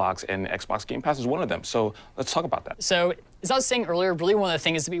content blocks, and Xbox Game Pass is one of them. So let's talk about that. So as I was saying earlier, really one of the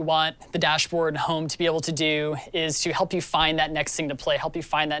things that we want the dashboard and home to be able to do is to help you find that next thing to play, help you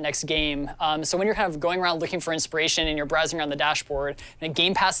find that next game. So when you're kind of going around looking for inspiration and you're browsing around the dashboard,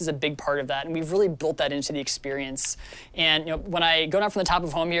 Game Pass is a big part of that, and we've really built that into the experience. And when I go down from the top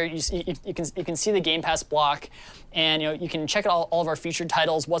of home here, you can see the Game Pass block, and you can check out all of our featured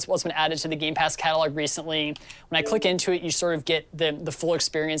titles, what's been added to the Game Pass catalog recently. When I click into it, you sort of get the full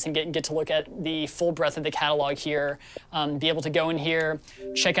experience and get to look at the full breadth of the catalog here. Be able to go in here,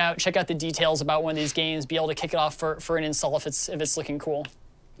 check out the details about one of these games, be able to kick it off for an install if it's looking cool.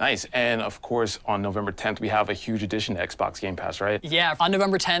 Nice. And of course, on November 10th, we have a huge addition to Xbox Game Pass, right? Yeah, on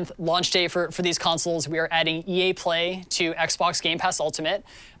November 10th, launch day for these consoles, we are adding EA Play to Xbox Game Pass Ultimate,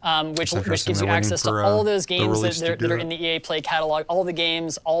 which gives you access to all of those games that are in the EA Play catalog, all the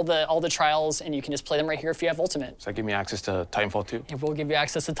games, all the trials, and you can just play them right here if you have Ultimate. Does that give me access to Titanfall 2? It will give you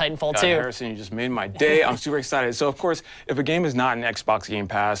access to Titanfall 2. Harrison, you just made my day. I'm super excited. So, of course, if a game is not in Xbox Game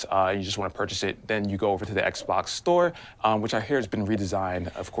Pass, you just want to purchase it, then you go over to the Xbox Store, which I hear has been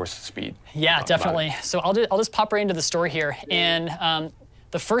redesigned, of course, speed. Yeah, definitely. So I'll just pop right into the store here, and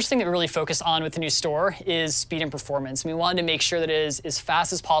the first thing that we really focused on with the new store is speed and performance. We wanted to make sure that it is as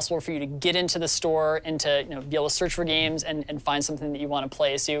fast as possible for you to get into the store and to be able to search for games and find something that you want to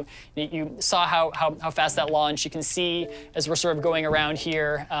play. So you saw how fast that launched. You can see as we're sort of going around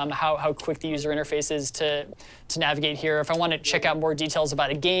here how quick the user interface is to navigate here. If I want to check out more details about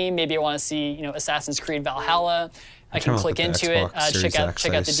a game, maybe I want to see Assassin's Creed Valhalla, I can click into it, check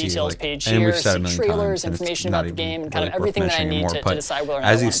out the details page here, see trailers, information about the game, and kind of everything that I need to decide whether or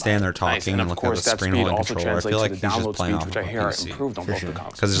not as you stand there talking and look at the screen holding controller, I feel like he's just playing off of a PC.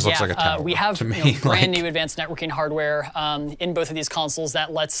 Because it just looks like a tower. We have brand new advanced networking hardware in both of these consoles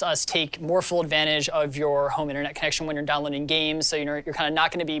that lets us take more full advantage of your home internet connection when you're downloading games. So you're kind of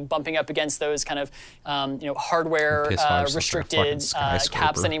not going to be bumping up against those kind of hardware restricted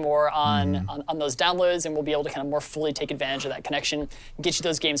caps anymore on those downloads, and we'll be able to kind of more fully take advantage of that connection and get you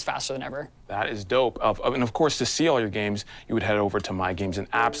those games faster than ever. That is dope. And of course, to see all your games, you would head over to My Games and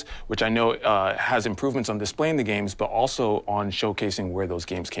Apps, which I know has improvements on displaying the games, but also on showcasing where those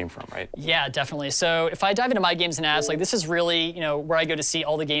games came from, right? Yeah, definitely. So if I dive into My Games and Apps, like this is really where I go to see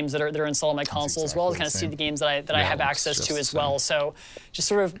all the games that are installed on my console, as well as kind of see the games that I have access to as well. So just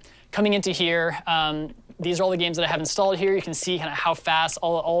sort of coming into here, these are all the games that I have installed here. You can see kind of how fast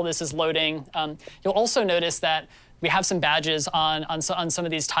all of this is loading. You'll also notice that we have some badges on some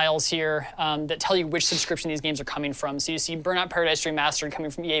of these tiles here that tell you which subscription these games are coming from. So you see Burnout Paradise Remastered coming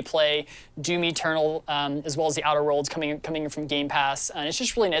from EA Play, Doom Eternal, as well as The Outer Worlds coming in from Game Pass. And it's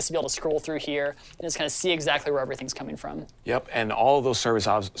just really nice to be able to scroll through here and just kind of see exactly where everything's coming from. Yep, and all of those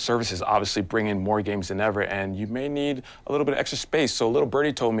services obviously bring in more games than ever, and you may need a little bit of extra space. So Little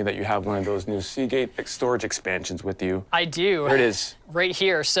Birdie told me that you have one of those new Seagate storage expansions with you. I do. Here it is. Right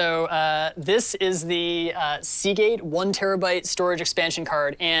here. So this is the Seagate 1 terabyte storage expansion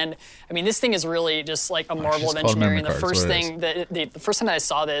card, and I mean this thing is really just like a marvel of engineering. The first time that I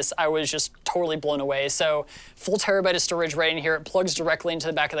saw this, I was just totally blown away. So full terabyte of storage right in here. It plugs directly into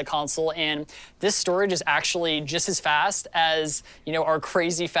the back of the console, and this storage is actually just as fast as our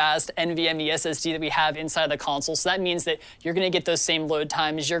crazy fast NVMe SSD that we have inside the console. So that means that you're going to get those same load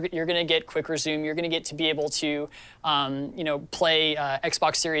times. You're going to get quick resume. You're going to get to be able to play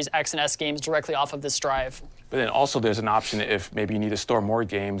Xbox Series X and S games directly off of this drive. But then also there's an option if maybe you need to store more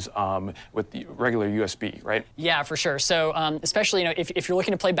games with the regular USB, right? Yeah, for sure. So especially if you're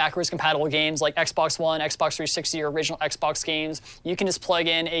looking to play backwards compatible games like Xbox One, Xbox 360, or original Xbox games, you can just plug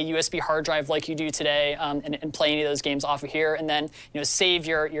in a USB hard drive like you do today and play any of those games off of here, and then save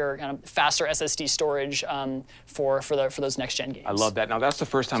your kind of faster SSD storage for those next gen games. I love that. Now that's the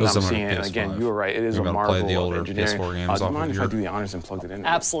first time that I'm seeing it. And again, you were right. It is a marvel play the older of engineering. PS4 games Do you off mind of if your I do the honors and plugged it in?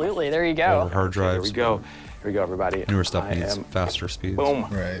 Absolutely. There you go. Hard drives. Here we go. Here we go, everybody. Newer stuff needs faster speeds. Boom.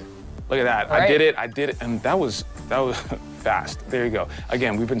 Right. Look at that. I did it, and that was fast. There you go.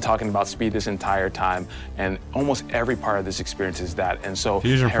 Again, we've been talking about speed this entire time, and almost every part of this experience is that. And so,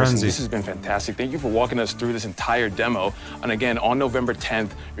 Fusion Harrison, Frenzy. this has been fantastic. Thank you for walking us through this entire demo. And again, on November 10th,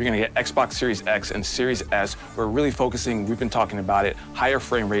 you're going to get Xbox Series X and Series S. We're really focusing, we've been talking about it, higher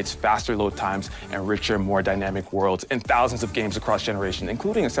frame rates, faster load times, and richer, more dynamic worlds, and thousands of games across generation,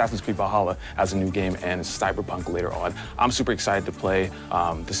 including Assassin's Creed Valhalla as a new game and Cyberpunk later on. I'm super excited to play.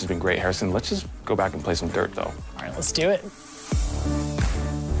 This has been great, Harrison. Let's just go back and play some Dirt, though. All right, let's do it.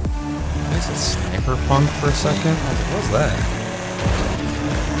 Is it Cyberpunk for a second? What was that?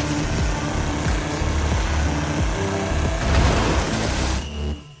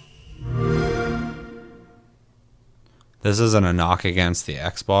 This isn't a knock against the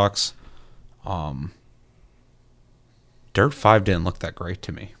Xbox. Dirt 5 didn't look that great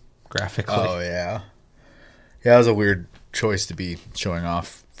to me, graphically. Oh, yeah. Yeah, that was a weird choice to be showing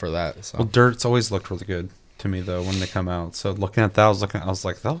off for that. So. Well, Dirt's always looked really good to me, though, when they come out. So looking at that, I was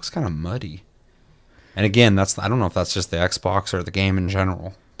like, that looks kind of muddy. And again, I don't know if that's just the Xbox or the game in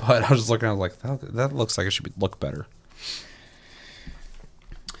general. But I was just looking, I was like, that looks like it should look better.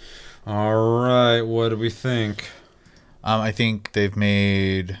 All right, what do we think? I think they've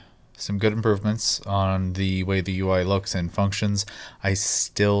made some good improvements on the way the UI looks and functions. I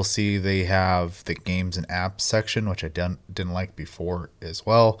still see they have the games and apps section, which I didn't like before as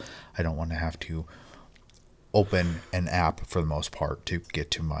well. I don't want to have to open an app for the most part to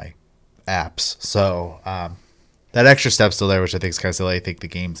get to my apps. So that extra step's still there, which I think is kind of silly. I think the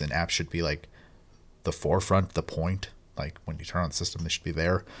games and apps should be like the forefront, the point. Like when you turn on the system, they should be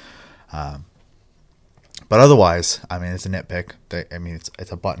there. But otherwise, I mean, it's a nitpick. I mean,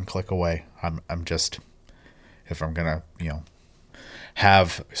 it's a button click away. I'm just, if I'm gonna,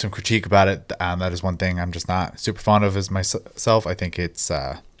 have some critique about it, that is one thing I'm just not super fond of as myself. I think it's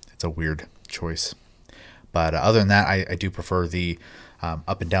a weird choice. But other than that, I do prefer the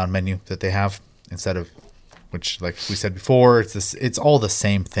up and down menu that they have instead of, which, like we said before, it's all the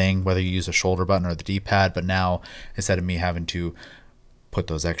same thing, whether you use a shoulder button or the D-pad. But now, instead of me having to put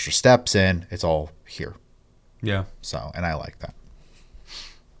those extra steps in, it's all here. Yeah. So, and I like that.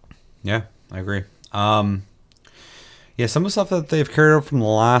 Yeah, I agree. Yeah, some of the stuff that they've carried over from the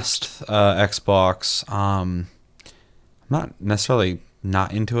last Xbox, I'm not necessarily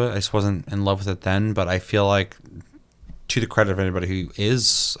not into it. I just wasn't in love with it then, but I feel like, to the credit of anybody who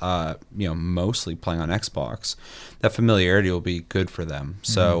is, mostly playing on Xbox, that familiarity will be good for them.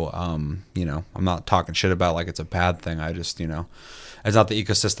 So, I'm not talking shit about like it's a bad thing. I just, it's not the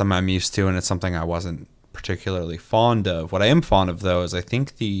ecosystem I'm used to, and it's something I wasn't particularly fond of. What I am fond of, though, is I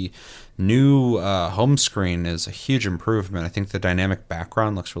think the new home screen is a huge improvement. I think the dynamic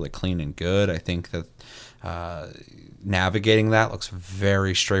background looks really clean and good. I think that navigating that looks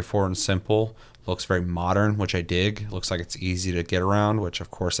very straightforward and simple. Looks very modern, which I dig. Looks like it's easy to get around, which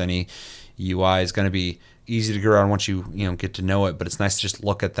of course any UI is going to be easy to get around once you get to know it. But it's nice to just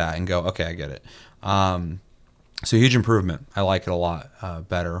look at that and go, okay, I get it. So huge improvement. I like it a lot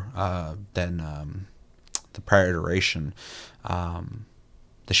better than the prior iteration.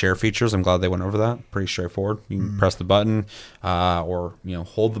 The share features, I'm glad they went over that. Pretty straightforward. You can press the button or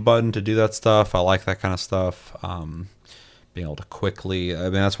hold the button to do that stuff. I like that kind of stuff. Being able to quickly, I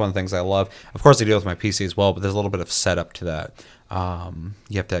mean, that's one of the things I love. Of course, I deal with my PC as well, but there's a little bit of setup to that.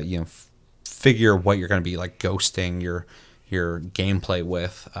 You have to figure what you're going to be like ghosting your gameplay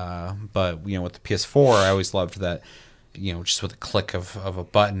with. But with the PS4, I always loved that. Just with a click of a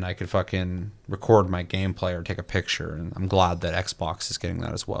button, I could fucking record my gameplay or take a picture. And I'm glad that Xbox is getting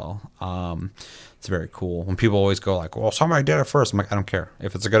that as well. It's very cool. When people always go like, well, somebody did it first. I'm like, I don't care.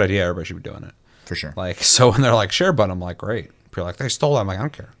 If it's a good idea, everybody should be doing it. For sure. Like, so when they're like, share button, I'm like, great. People are like, they stole that. I'm like, I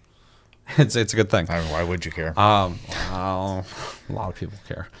don't care. It's a good thing. Why would you care? Well, a lot of people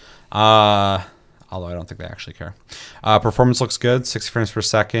care. Although I don't think they actually care. Performance looks good. 60 frames per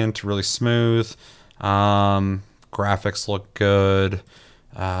second. Really smooth. Graphics look good.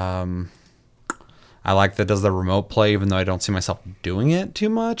 I like that it does the remote play, even though I don't see myself doing it too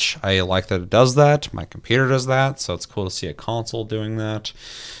much. I like that it does that. My computer does that, so it's cool to see a console doing that.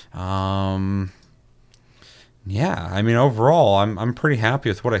 Yeah, I mean, overall, I'm pretty happy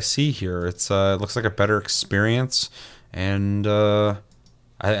with what I see here. It looks like a better experience, and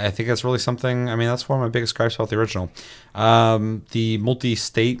I think that's really something. I mean, that's one of my biggest gripes about the original. The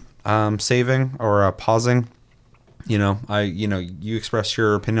multi-state saving or pausing. You expressed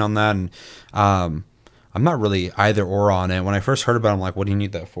your opinion on that, and I'm not really either or on it. When I first heard about it, I'm like, what do you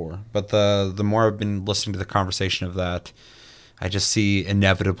need that for? But the more I've been listening to the conversation of that, I just see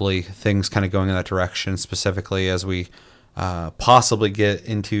inevitably things kind of going in that direction, specifically as we possibly get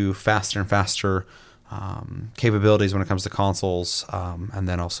into faster and faster capabilities when it comes to consoles, and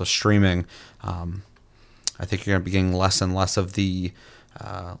then also streaming. I think you're going to be getting less and less of the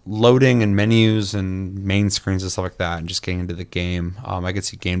loading and menus and main screens and stuff like that, and just getting into the game. I could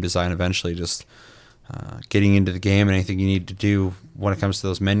see game design eventually just getting into the game, and anything you need to do when it comes to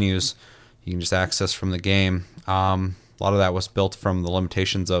those menus, you can just access from the game. A lot of that was built from the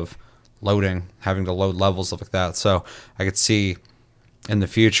limitations of loading, having to load levels, stuff like that. So I could see in the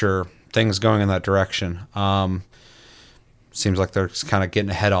future things going in that direction. Seems like they're just kind of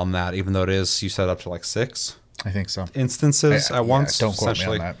getting ahead on that, even though it is, you said, up to like 6. I think so. Instances at once. Don't quote me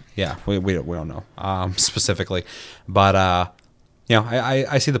on that. Yeah, we don't know specifically, but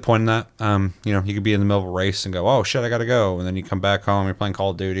I see the point in that. You could be in the middle of a race and go, oh shit, I gotta go, and then you come back home, you're playing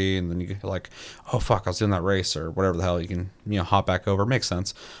Call of Duty, and then you get like, oh fuck, I was doing that race or whatever the hell. You can hop back over. It makes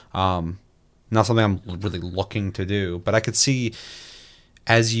sense. Not something I'm really looking to do, but I could see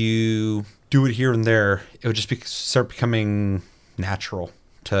as you do it here and there, it would just start becoming natural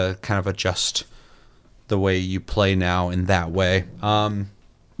to kind of adjust the way you play now in that way. I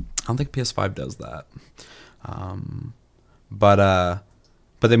don't think PS5 does that. But I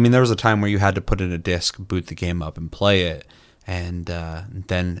mean, there was a time where you had to put in a disc, boot the game up, and play it, And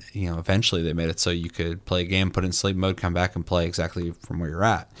then, eventually they made it so you could play a game, put it in sleep mode, come back and play exactly from where you're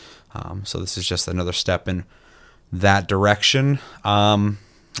at. So this is just another step in that direction.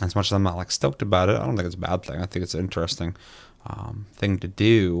 As much as I'm not like stoked about it, I don't think it's a bad thing. I think it's an interesting thing to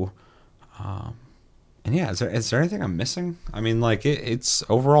do. And yeah, is there anything I'm missing? I mean, like it's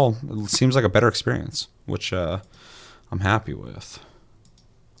overall, it seems like a better experience, which I'm happy with.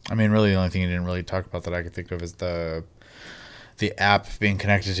 I mean, really, the only thing you didn't really talk about that I could think of is the app being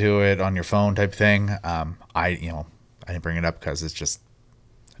connected to it on your phone type thing. I didn't bring it up because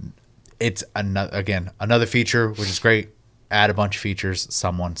it's another feature, which is great. Add a bunch of features.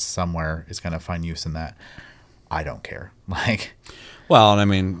 Someone somewhere is going to find use in that. I don't care. Well, and I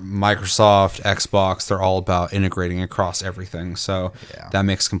mean, Microsoft, Xbox, they're all about integrating across everything. So that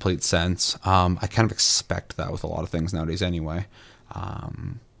makes complete sense. I kind of expect that with a lot of things nowadays anyway.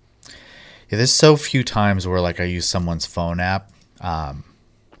 There's so few times where I use someone's phone app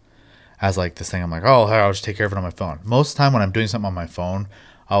as this thing. I'm like, oh, I'll just take care of it on my phone. Most of the time when I'm doing something on my phone,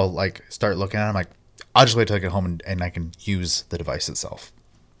 I'll start looking at it. I'm like, I'll just wait till I get home and I can use the device itself.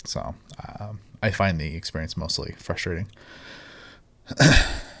 So I find the experience mostly frustrating.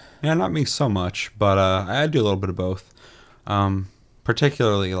 Yeah, not me so much, but I do a little bit of both.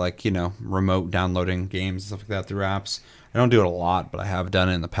 Particularly remote downloading games and stuff like that through apps. I don't do it a lot, but I have done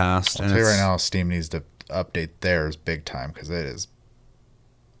it in the past. I'll tell you right now, Steam needs to update theirs big time because it is.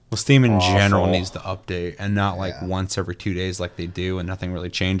 Well, Steam in awful. general needs to update, and not once every 2 days like they do, and nothing really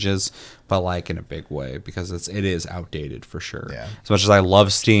changes, but in a big way because it is outdated for sure. Yeah. As much as I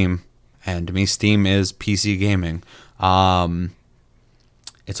love Steam, and to me Steam is PC gaming,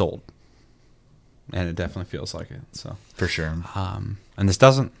 it's old, and it definitely feels like it. So for sure. And this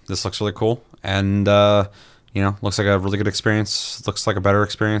doesn't. This looks really cool, and looks like a really good experience. Looks like a better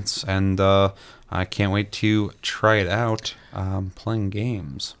experience, and I can't wait to try it out. Playing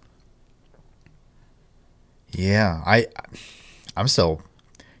games. Yeah, I'm still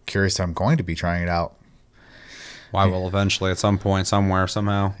curious. I'm going to be trying it out. I will eventually at some point, somewhere,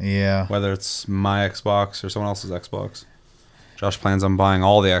 somehow. Yeah. Whether it's my Xbox or someone else's Xbox. Josh plans on buying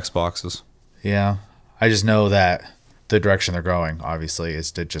all the Xboxes. Yeah. I just know that the direction they're going, obviously, is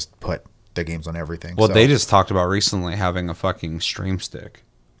to just put the games on everything. Well, they just talked about recently having a fucking stream stick.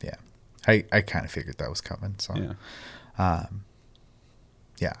 Yeah. I kind of figured that was coming. So yeah.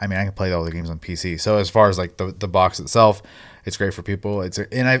 Yeah, I mean, I can play all the games on PC. So as far as the box itself, it's great for people.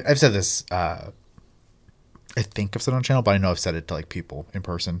 And I've said this. I think I've said it on the channel, but I know I've said it to people in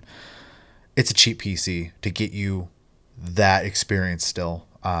person. It's a cheap PC to get you that experience still,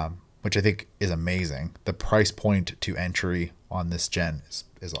 which I think is amazing. The price point to entry on this gen is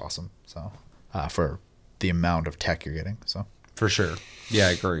awesome. So for the amount of tech you're getting, so. For sure. Yeah,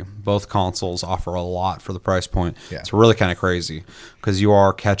 I agree. Both consoles offer a lot for the price point. Yeah. It's really kind of crazy because you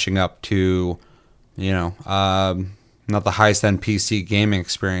are catching up to, not the highest end PC gaming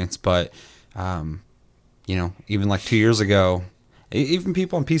experience, but, even 2 years ago, even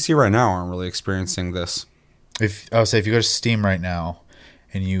people on PC right now aren't really experiencing this. If you go to Steam right now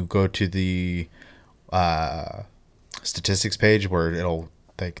and you go to the statistics page where it'll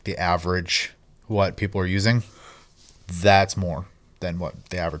the average what people are using, that's more than what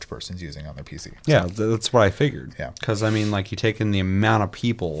the average person's using on their PC. Yeah, that's what I figured. Yeah. Because, you take in the amount of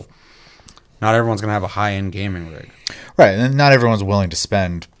people, not everyone's going to have a high-end gaming rig. Right, and not everyone's willing to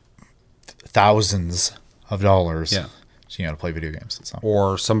spend thousands of dollars to play video games. So.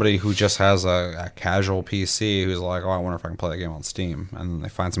 Or somebody who just has a casual PC who's like, I wonder if I can play that game on Steam. And then they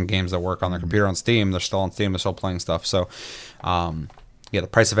find some games that work on their computer on Steam. They're still on Steam. They're still playing stuff. So, the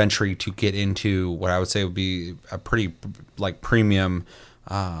price of entry to get into what I would say would be a pretty premium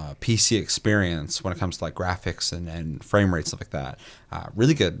PC experience when it comes to graphics and frame rates, stuff like that.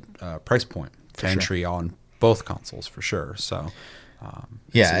 Really good price point to entry on both consoles for sure. So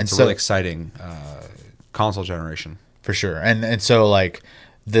it's a really exciting console generation for sure. And so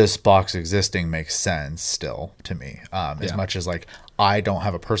this box existing makes sense still to me. As much as I don't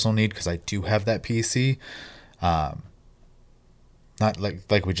have a personal need because I do have that PC. Not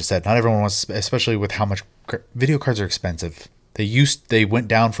like we just said, not everyone wants, especially with how much video cards are expensive. They went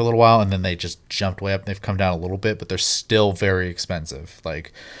down for a little while and then they just jumped way up. They've come down a little bit, but they're still very expensive.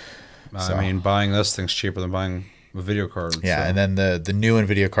 Buying this thing's cheaper than buying a video card. Yeah, so. And then the new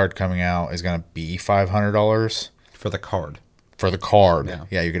NVIDIA card coming out is going to be $500 for the card. For the card,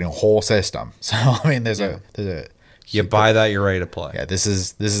 yeah, you're getting a whole system. So there's a you buy that, you're ready to play. Yeah, this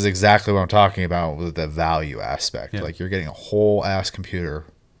is exactly what I'm talking about with the value aspect. Yeah. You're getting a whole ass computer,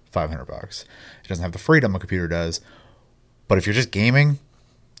 $500. It doesn't have the freedom a computer does, but if you're just gaming,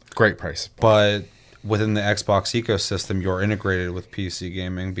 great price. But within the Xbox ecosystem, you're integrated with PC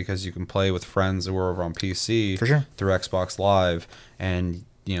gaming because you can play with friends who are over on PC For sure. through Xbox Live, and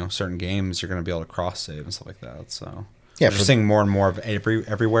certain games you're going to be able to cross save and stuff like that. So Yeah, we're seeing more and more of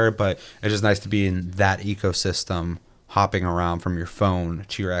everywhere, but it's just nice to be in that ecosystem, hopping around from your phone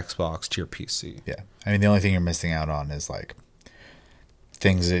to your Xbox to your PC. Yeah. I mean, the only thing you're missing out on is like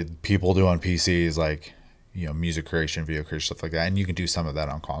things that people do on PCs, like, music creation, video creation, stuff like that. And you can do some of that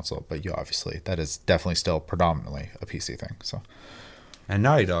on console, but obviously that is definitely still predominantly a PC thing. So, And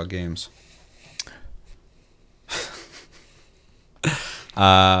Naughty Dog games.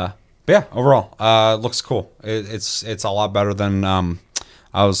 But yeah, overall, looks cool. It's a lot better than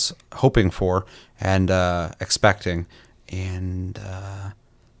I was hoping for and expecting. And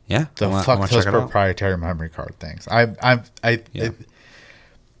yeah, fuck those proprietary memory card things.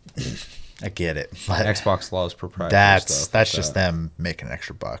 I get it, but Xbox loves proprietary stuff. That's just them making an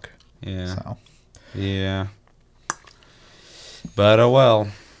extra buck. Yeah. So. Yeah. But oh well.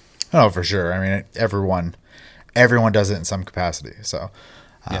 Oh, for sure. I mean, everyone does it in some capacity. So,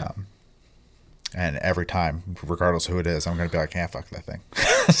 Yeah. And every time, regardless of who it is, I'm going to be like, fuck that thing.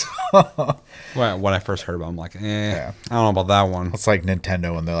 Well, when I first heard about it, I'm like, Yeah. I don't know about that one. It's like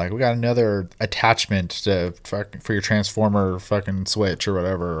Nintendo when they're like, we got another attachment for your Transformer fucking Switch or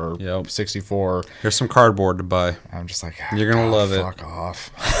whatever, or Yep. 64. Here's some cardboard to buy. I'm just like, You're gonna love it. Fuck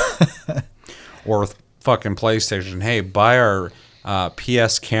off. Or with fucking PlayStation, hey, buy our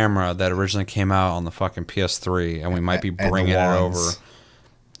PS camera that originally came out on the fucking PS3, and we might be And the bringing it over. wands.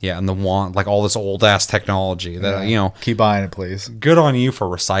 Yeah, and the wand, like all this old ass technology that Keep buying it, please. good on you for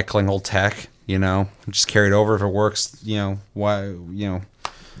recycling old tech. Just carry it over if it works. Why?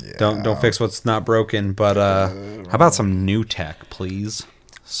 Don't fix what's not broken. But how about some new tech, please?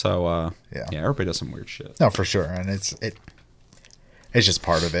 So Yeah. everybody does some weird shit. No, for sure. And it's just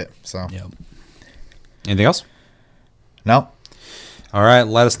part of it. So, Anything else? no. All right,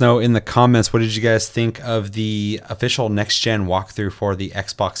 let us know in the comments, what did you guys think of the official next-gen walkthrough for the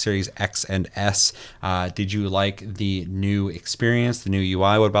Xbox Series X and S? Did you like the new experience, the new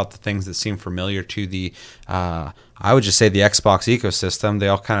UI? What about the things that seem familiar to the, I would just say, the Xbox ecosystem? They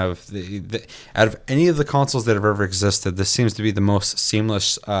all kind of, out of any of the consoles that have ever existed, this seems to be the most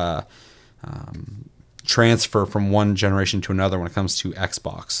seamless transfer from one generation to another when it comes to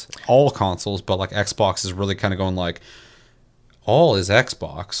Xbox. All consoles, but like Xbox is really kind of going like, all is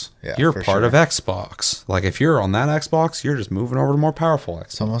Xbox. Yeah, You're for part sure. of Xbox. Like if you're on that Xbox, you're just moving over to more powerful Xbox.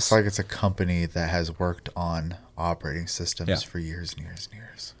 It's almost like it's a company that has worked on operating systems Yeah. for years and years and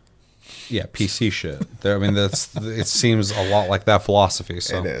years. Yeah, PC shit. I mean, it seems a lot like that philosophy.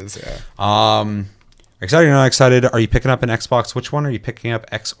 So It is, yeah. excited or not excited? Are you picking up an Xbox? Which one are you picking up,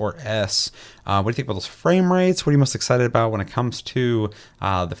 X or S? What do you think about those frame rates? What are you most excited about when it comes to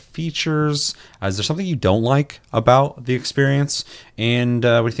the features? Is there something you don't like about the experience? And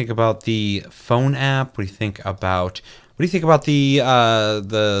what do you think about the phone app? What do you think about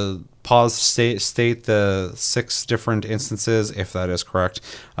the pause state, the 6 different instances, if that is correct,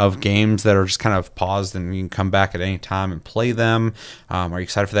 of games that are just kind of paused and you can come back at any time and play them? Are you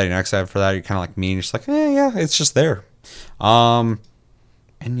excited for that? You're not excited for that? You're kind of like me and you're just like, yeah, it's just there.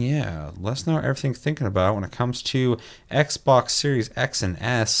 And yeah, let us know everything you're thinking about when it comes to Xbox Series X and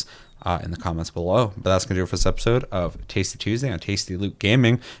S in the comments below. But that's going to do it for this episode of Tasty Tuesday on Tasty Loot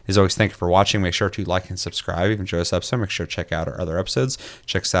Gaming. As always, thank you for watching. Make sure to like and subscribe if you enjoy this episode. Make sure to check out our other episodes.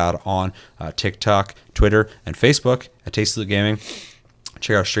 Check us out on TikTok, Twitter, and Facebook at Tasty Loot Gaming.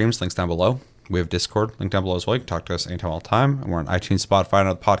 Check out our streams, links down below. We have Discord, link down below as well. You can talk to us anytime, all the time. And we're on iTunes, Spotify, and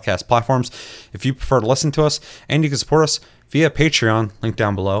other podcast platforms if you prefer to listen to us. And you can support us via Patreon, link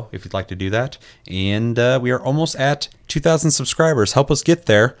down below if you'd like to do that. And we are almost at 2,000 subscribers. Help us get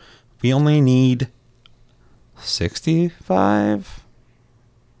there. We only need 65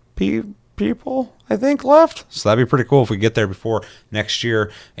 people, I think, left. So that'd be pretty cool if we get there before next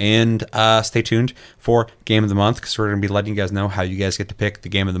year. And stay tuned for Game of the Month, because we're going to be letting you guys know how you guys get to pick the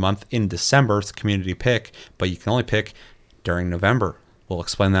Game of the Month in December. It's a community pick, but you can only pick during November. We'll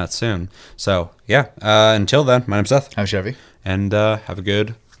explain that soon. So, yeah, until then, my name's Seth. I'm Chevy. And have a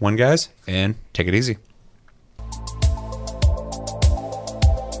good one, guys, and take it easy.